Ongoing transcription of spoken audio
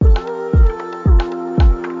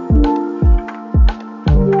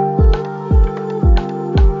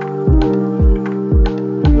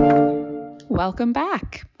welcome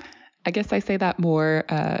back. I guess I say that more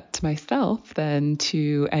to myself than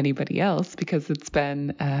to anybody else because it's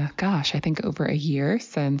been, I think over a year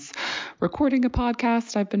since recording a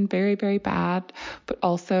podcast. I've been very, very bad, but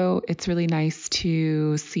also it's really nice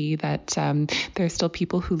to see that there are still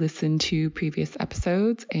people who listen to previous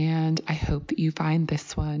episodes, and I hope that you find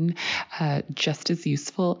this one just as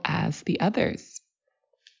useful as the others.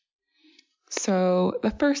 So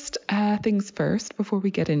the first things first, before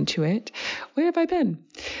we get into it, where have I been?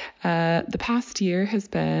 The past year has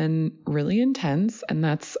been really intense, and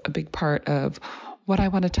that's a big part of what I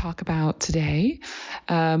want to talk about today.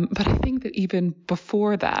 But I think that even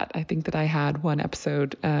before that, I think that I had one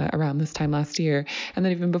episode around this time last year. And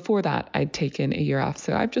then even before that, I'd taken a year off.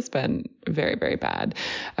 So I've just been very, very bad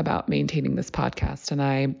about maintaining this podcast. And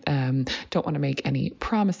I don't want to make any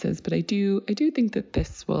promises, but I do think that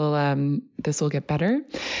this will get better.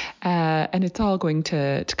 And it's all going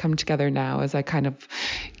to come together now as I kind of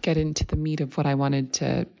get into the meat of what I wanted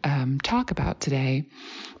to talk about today.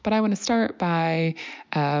 But I want to start by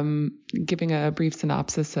giving a brief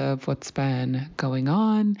synopsis of what's been going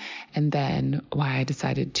on, and then why I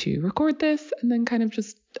decided to record this, and then kind of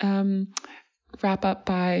just wrap up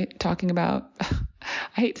by talking about,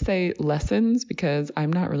 I hate to say lessons, because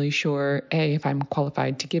I'm not really sure, A, if I'm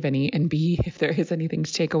qualified to give any, and B, if there is anything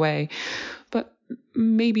to take away. But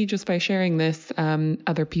maybe just by sharing this,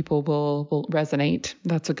 other people will resonate.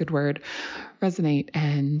 That's a good word, resonate.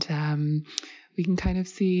 And we can kind of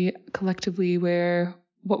see collectively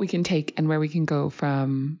what we can take and where we can go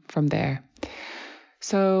from there.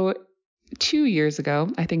 So 2 years ago,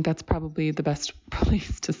 I think that's probably the best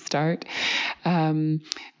place to start.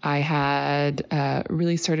 I had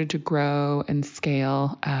really started to grow and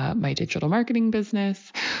scale my digital marketing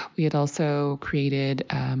business. We had also created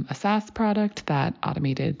a SaaS product that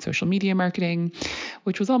automated social media marketing,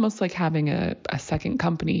 which was almost like having a second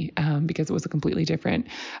company because it was a completely different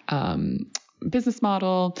business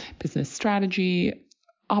model, business strategy,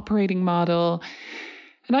 operating model.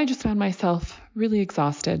 And I just found myself really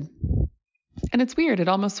exhausted. And it's weird. It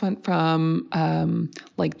almost went from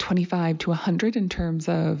like 25 to 100 in terms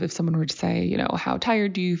of if someone were to say, how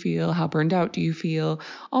tired do you feel? How burned out do you feel?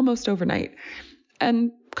 Almost overnight.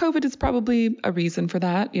 And COVID is probably a reason for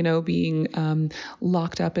that, being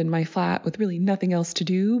locked up in my flat with really nothing else to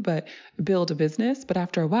do but build a business. But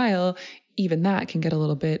after a while, even that can get a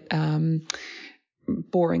little bit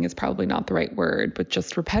boring is probably not the right word, but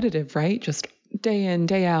just repetitive, right? Just day in,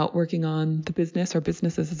 day out, working on the business or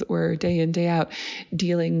businesses, as it were, day in, day out,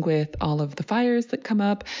 dealing with all of the fires that come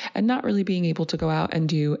up and not really being able to go out and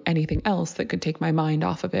do anything else that could take my mind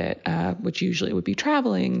off of it, which usually would be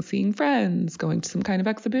traveling, seeing friends, going to some kind of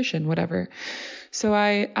exhibition, whatever. So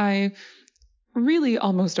I really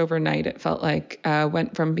almost overnight, it felt like,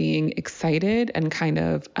 went from being excited and kind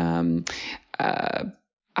of,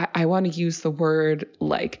 I want to use the word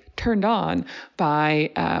like turned on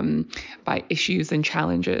by issues and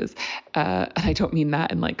challenges. And I don't mean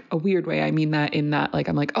that in like a weird way. I mean that in that like,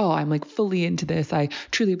 I'm like fully into this. I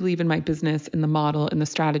truly believe in my business, in the model, in the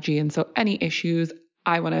strategy. And so any issues,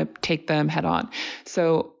 I want to take them head on.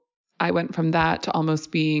 So I went from that to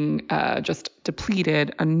almost being just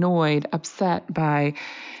depleted, annoyed, upset by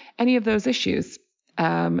any of those issues.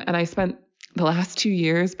 And I spent the last 2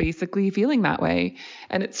 years basically feeling that way.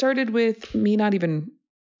 And it started with me not even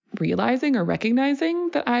realizing or recognizing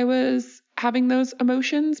that I was having those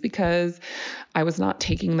emotions because I was not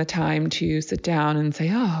taking the time to sit down and say,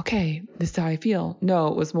 oh, okay, this is how I feel. No,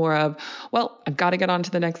 it was more of, well, I've got to get on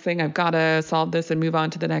to the next thing. I've got to solve this and move on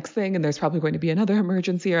to the next thing. And there's probably going to be another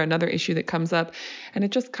emergency or another issue that comes up. And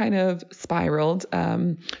it just kind of spiraled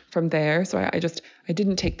from there. So I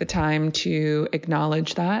didn't take the time to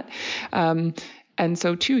acknowledge that. And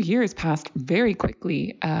so 2 years passed very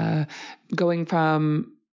quickly, going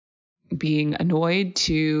from being annoyed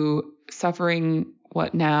to suffering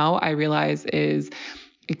what now I realize is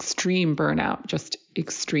extreme burnout, just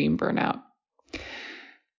extreme burnout.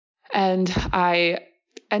 And I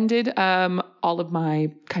ended all of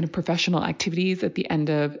my kind of professional activities at the end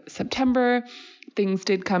of September. Things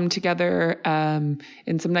did come together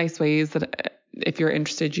in some nice ways that if you're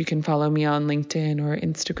interested, you can follow me on LinkedIn or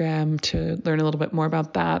Instagram to learn a little bit more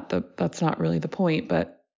about that. That's not really the point,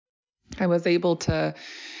 but I was able to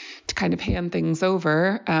kind of hand things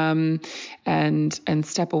over and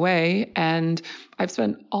step away. And I've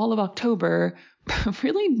spent all of October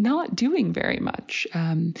really not doing very much,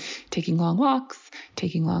 taking long walks,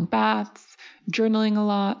 taking long baths, journaling a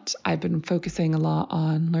lot. I've been focusing a lot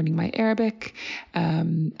on learning my Arabic,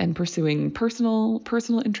 and pursuing personal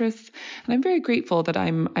interests. And I'm very grateful that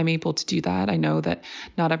I'm able to do that. I know that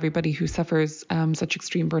not everybody who suffers such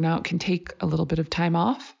extreme burnout can take a little bit of time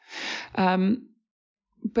off.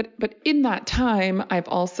 But in that time, I've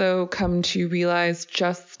also come to realize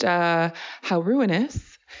just how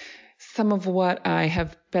ruinous some of what I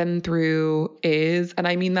have been through is, and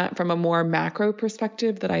I mean that from a more macro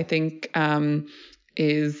perspective that I think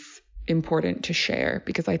is important to share,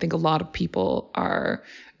 because I think a lot of people are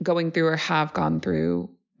going through or have gone through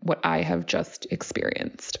what I have just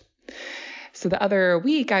experienced. So the other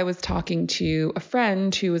week I was talking to a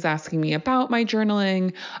friend who was asking me about my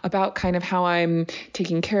journaling, about kind of how I'm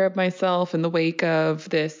taking care of myself in the wake of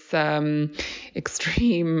this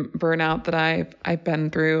extreme burnout that I've been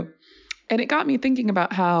through. And it got me thinking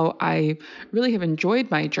about how I really have enjoyed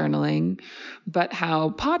my journaling, but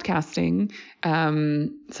how podcasting,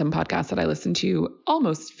 some podcasts that I listen to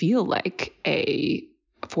almost feel like a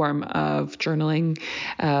form of journaling,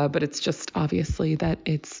 but it's just obviously that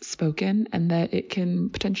it's spoken and that it can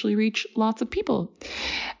potentially reach lots of people.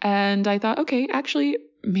 And I thought, okay, actually,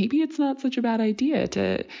 maybe it's not such a bad idea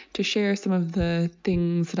to share some of the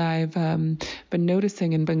things that I've been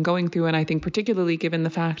noticing and been going through. And I think particularly given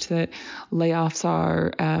the fact that layoffs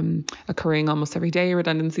are occurring almost every day,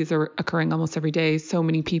 redundancies are occurring almost every day, so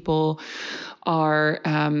many people are,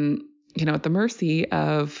 at the mercy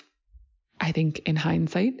of, I think in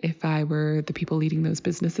hindsight, if I were the people leading those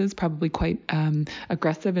businesses, probably quite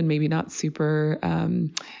aggressive and maybe not super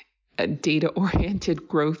data-oriented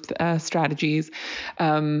growth strategies.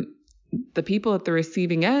 The people at the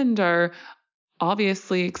receiving end are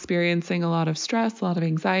obviously experiencing a lot of stress, a lot of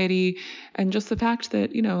anxiety, and just the fact that,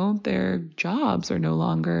 their jobs are no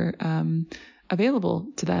longer available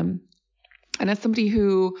to them. And as somebody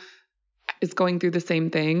who is going through the same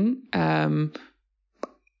thing, I'm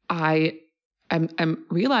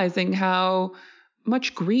realizing how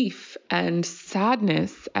much grief and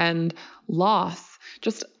sadness and loss,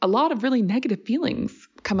 just a lot of really negative feelings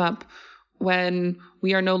come up when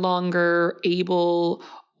we are no longer able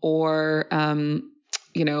or,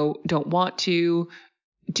 don't want to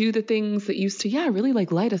do the things that used to, really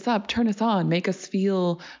like light us up, turn us on, make us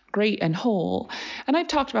feel great and whole. And I've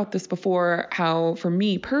talked about this before, how for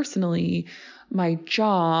me personally, my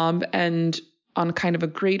job and on kind of a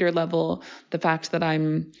greater level, the fact that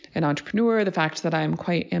I'm an entrepreneur, the fact that I'm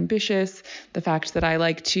quite ambitious, the fact that I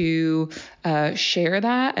like to share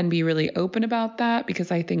that and be really open about that, because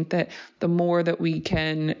I think that the more that we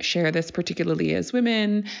can share this, particularly as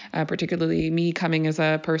women, particularly me coming as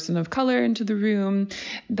a person of color into the room,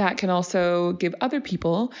 that can also give other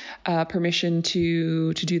people permission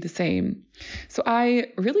to do the same. So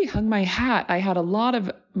I really hung my hat. I had a lot of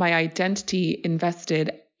my identity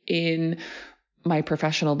invested in my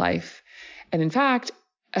professional life. And in fact,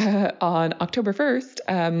 on October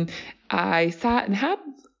 1st, I sat and had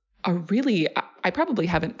I probably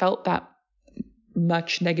haven't felt that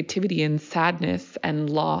much negativity and sadness and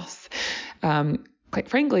loss. Quite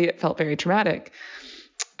frankly, it felt very traumatic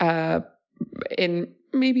in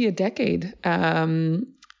maybe a decade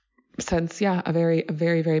since, a very,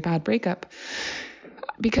 very bad breakup.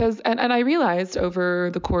 Because, and I realized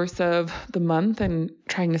over the course of the month and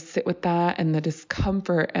trying to sit with that and the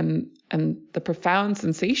discomfort and the profound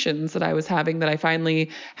sensations that I was having, that I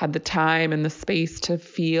finally had the time and the space to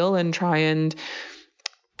feel and try and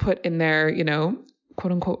put in their,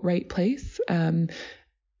 quote unquote, right place.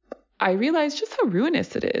 I realized just how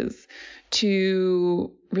ruinous it is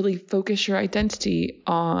to really focus your identity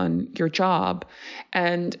on your job,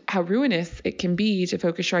 and how ruinous it can be to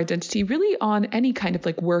focus your identity really on any kind of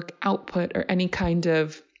like work output or any kind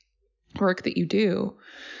of work that you do.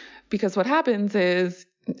 Because what happens is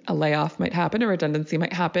a layoff might happen, a redundancy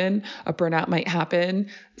might happen, a burnout might happen,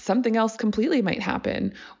 something else completely might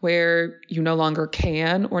happen where you no longer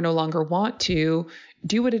can or no longer want to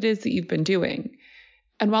do what it is that you've been doing.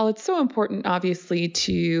 And while it's so important, obviously,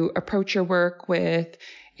 to approach your work with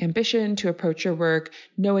ambition, to approach your work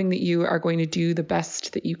knowing that you are going to do the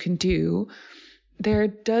best that you can do, there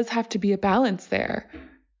does have to be a balance there,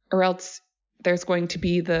 or else there's going to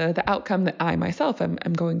be the outcome that I myself am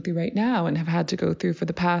going through right now and have had to go through for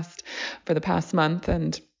the past month.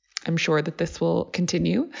 And I'm sure that this will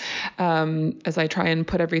continue as I try and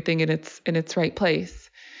put everything in its right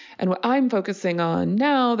place. And what I'm focusing on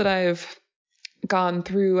now that I've gone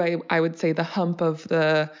through, I would say, the hump of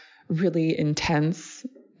the really intense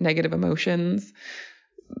negative emotions,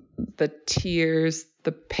 the tears,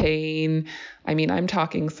 the pain. I mean, I'm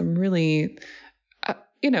talking some really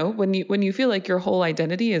when you feel like your whole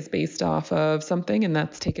identity is based off of something and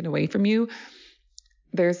that's taken away from you,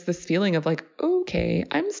 there's this feeling of like, okay,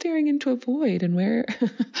 I'm staring into a void, and where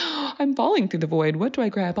I'm falling through the void. What do I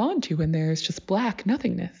grab onto when there's just black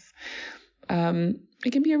nothingness?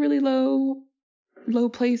 It can be a really low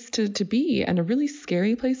place to be, and a really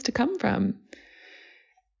scary place to come from.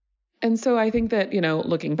 And so I think that,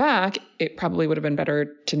 looking back, it probably would have been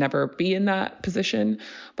better to never be in that position.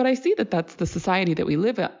 But I see that that's the society that we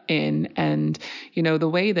live in, and, the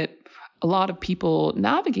way that a lot of people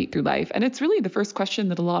navigate through life. And it's really the first question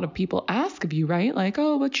that a lot of people ask of you, right? Like,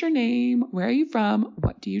 oh, what's your name? Where are you from?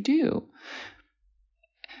 What do you do?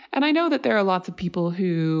 And I know that there are lots of people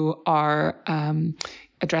who are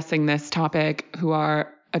addressing this topic, who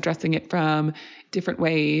are addressing it from different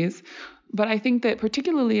ways. But I think that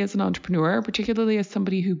particularly as an entrepreneur, particularly as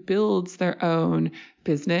somebody who builds their own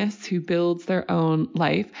business, who builds their own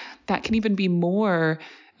life, that can even be more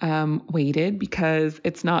weighted, because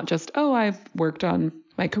it's not just, oh, I've worked on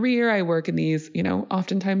my career. I work in these,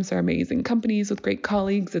 oftentimes they're amazing companies with great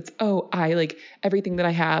colleagues. It's, oh, I like everything that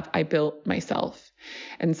I have, I built myself.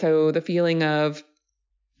 And so the feeling of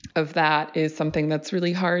that is something that's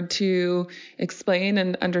really hard to explain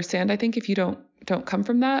and understand, I think, if you don't come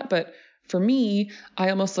from that. But for me, I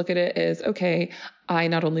almost look at it as, okay, I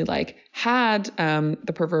not only had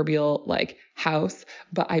the proverbial house,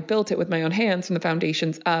 but I built it with my own hands from the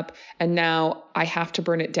foundations up. And now I have to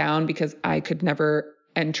burn it down because I could never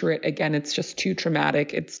enter it again. It's just too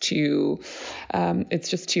traumatic. It's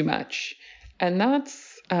just too much. And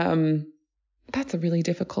that's a really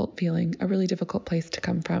difficult feeling, a really difficult place to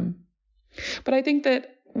come from. But I think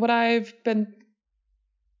that what I've been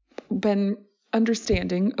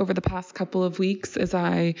understanding over the past couple of weeks as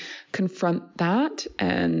I confront that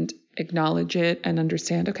and acknowledge it and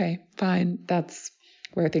understand, okay, fine, that's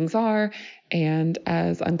where things are. And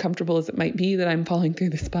as uncomfortable as it might be that I'm falling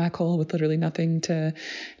through this black hole with literally nothing to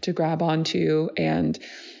grab onto, and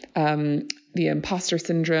the imposter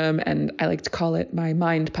syndrome, and I like to call it my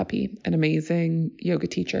mind puppy. An amazing yoga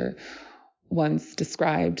teacher once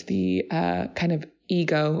described the kind of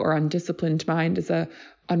ego or undisciplined mind as a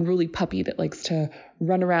unruly puppy that likes to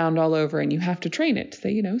run around all over, and you have to train it to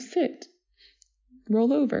say, sit,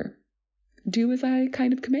 roll over, do as I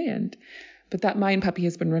kind of command. But that mind puppy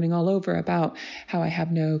has been running all over about how I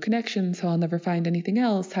have no connection, so I'll never find anything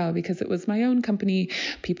else. How, because it was my own company,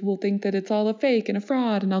 people will think that it's all a fake and a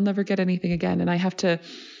fraud, and I'll never get anything again. And I have to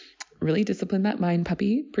really discipline that mind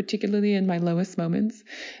puppy, particularly in my lowest moments,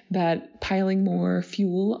 that piling more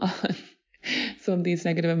fuel on some of these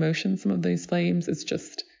negative emotions, some of these flames, is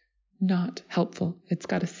just not helpful. It's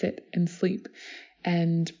got to sit and sleep,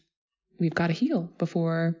 and we've got to heal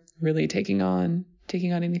before really taking on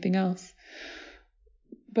anything else.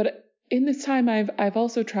 But in this time, I've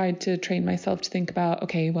also tried to train myself to think about,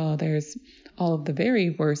 okay, well, there's all of the very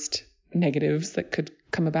worst negatives that could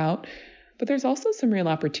come about, but there's also some real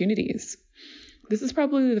opportunities. This is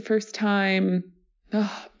probably the first time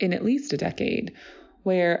in at least a decade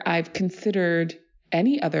where I've considered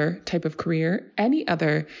any other type of career, any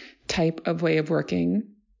other type of way of working,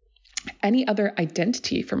 any other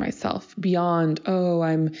identity for myself beyond, oh,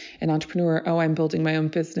 I'm an entrepreneur, oh, I'm building my own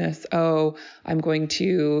business, oh, I'm going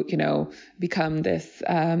to, become this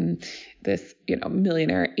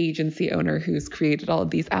millionaire agency owner who's created all of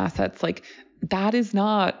these assets. That is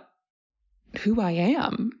not who I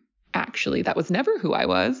am. Actually, that was never who I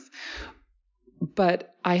was.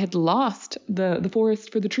 But I had lost the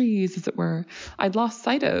forest for the trees, as it were. I'd lost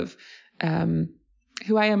sight of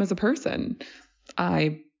who I am as a person.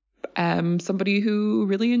 I am somebody who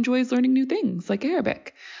really enjoys learning new things like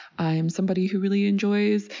Arabic. I'm somebody who really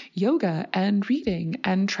enjoys yoga and reading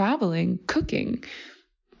and traveling, cooking.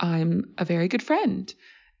 I'm a very good friend.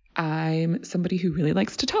 I'm somebody who really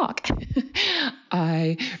likes to talk.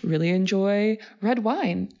 I really enjoy red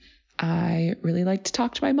wine. I really like to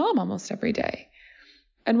talk to my mom almost every day.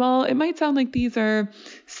 And while it might sound like these are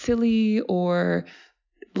silly or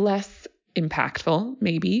less impactful,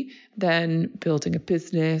 maybe, than building a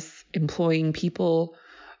business, employing people,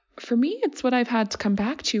 for me, it's what I've had to come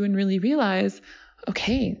back to and really realize,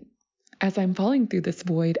 okay, as I'm falling through this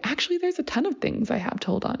void, actually, there's a ton of things I have to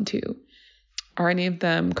hold on to. Are any of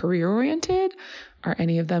them career-oriented? Are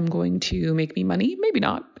any of them going to make me money? Maybe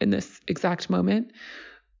not in this exact moment.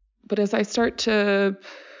 But as I start to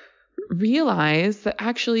realize that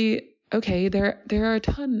actually, okay, there are a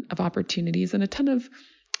ton of opportunities and a ton of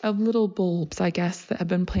little bulbs, I guess, that have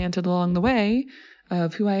been planted along the way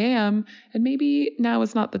of who I am. And maybe now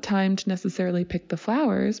is not the time to necessarily pick the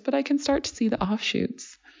flowers, but I can start to see the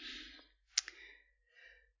offshoots.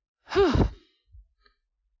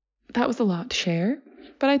 that was a lot to share.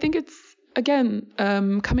 But I think it's, again,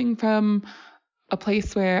 coming from a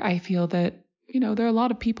place where I feel that, there are a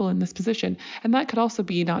lot of people in this position. And that could also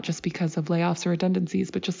be not just because of layoffs or redundancies,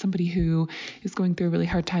 but just somebody who is going through a really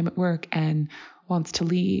hard time at work and wants to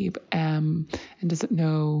leave and doesn't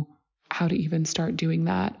know how to even start doing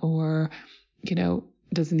that, or,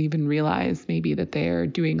 doesn't even realize maybe that they're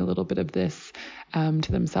doing a little bit of this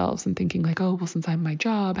to themselves and thinking like, oh, well, since I'm my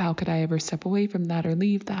job, how could I ever step away from that or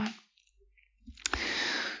leave that?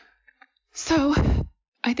 So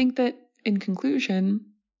I think that in conclusion,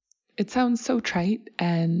 it sounds so trite,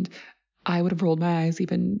 and I would have rolled my eyes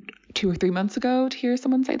even 2 or 3 months ago to hear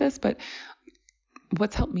someone say this, but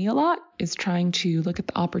what's helped me a lot is trying to look at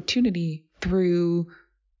the opportunity through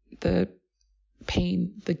the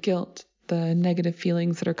pain, the guilt, the negative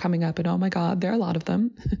feelings that are coming up. And oh my God, there are a lot of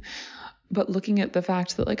them. But looking at the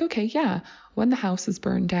fact that like, okay, yeah, when the house is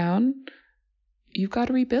burned down, you've got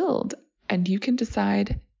to rebuild, and you can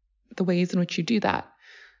decide the ways in which you do that.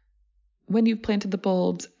 When you've planted the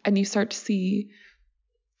bulbs and you start to see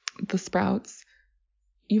the sprouts,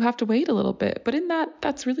 you have to wait a little bit. But in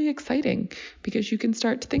that's really exciting, because you can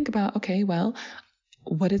start to think about, okay, well,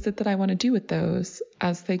 what is it that I want to do with those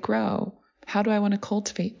as they grow? How do I want to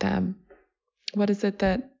cultivate them? What is it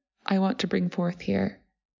that I want to bring forth here?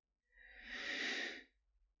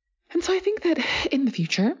 And so I think that in the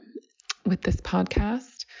future, with this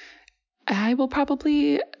podcast, I will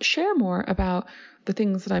probably share more about the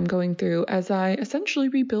things that I'm going through as I essentially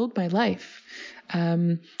rebuild my life.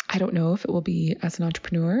 I don't know if it will be as an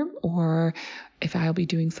entrepreneur or if I'll be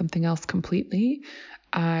doing something else completely.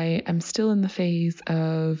 I am still in the phase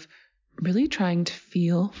of really trying to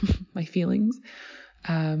feel my feelings,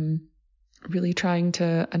 really trying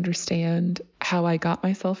to understand how I got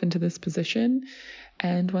myself into this position.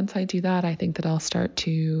 And once I do that, I think that I'll start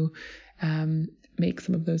to make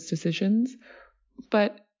some of those decisions.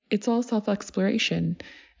 But it's all self-exploration.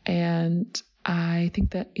 And I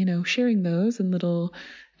think that, sharing those in little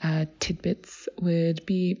tidbits would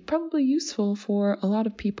be probably useful for a lot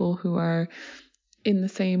of people who are in the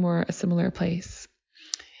same or a similar place.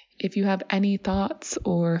 If you have any thoughts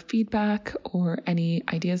or feedback or any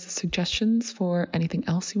ideas or suggestions for anything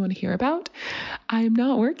else you want to hear about, I'm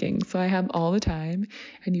not working, so I have all the time.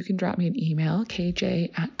 And you can drop me an email,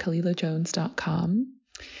 kj@kalilajones.com.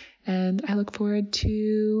 And I look forward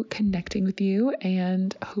to connecting with you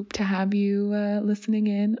and hope to have you listening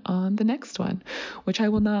in on the next one, which I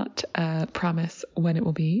will not promise when it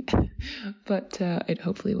will be, but it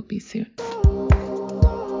hopefully will be soon.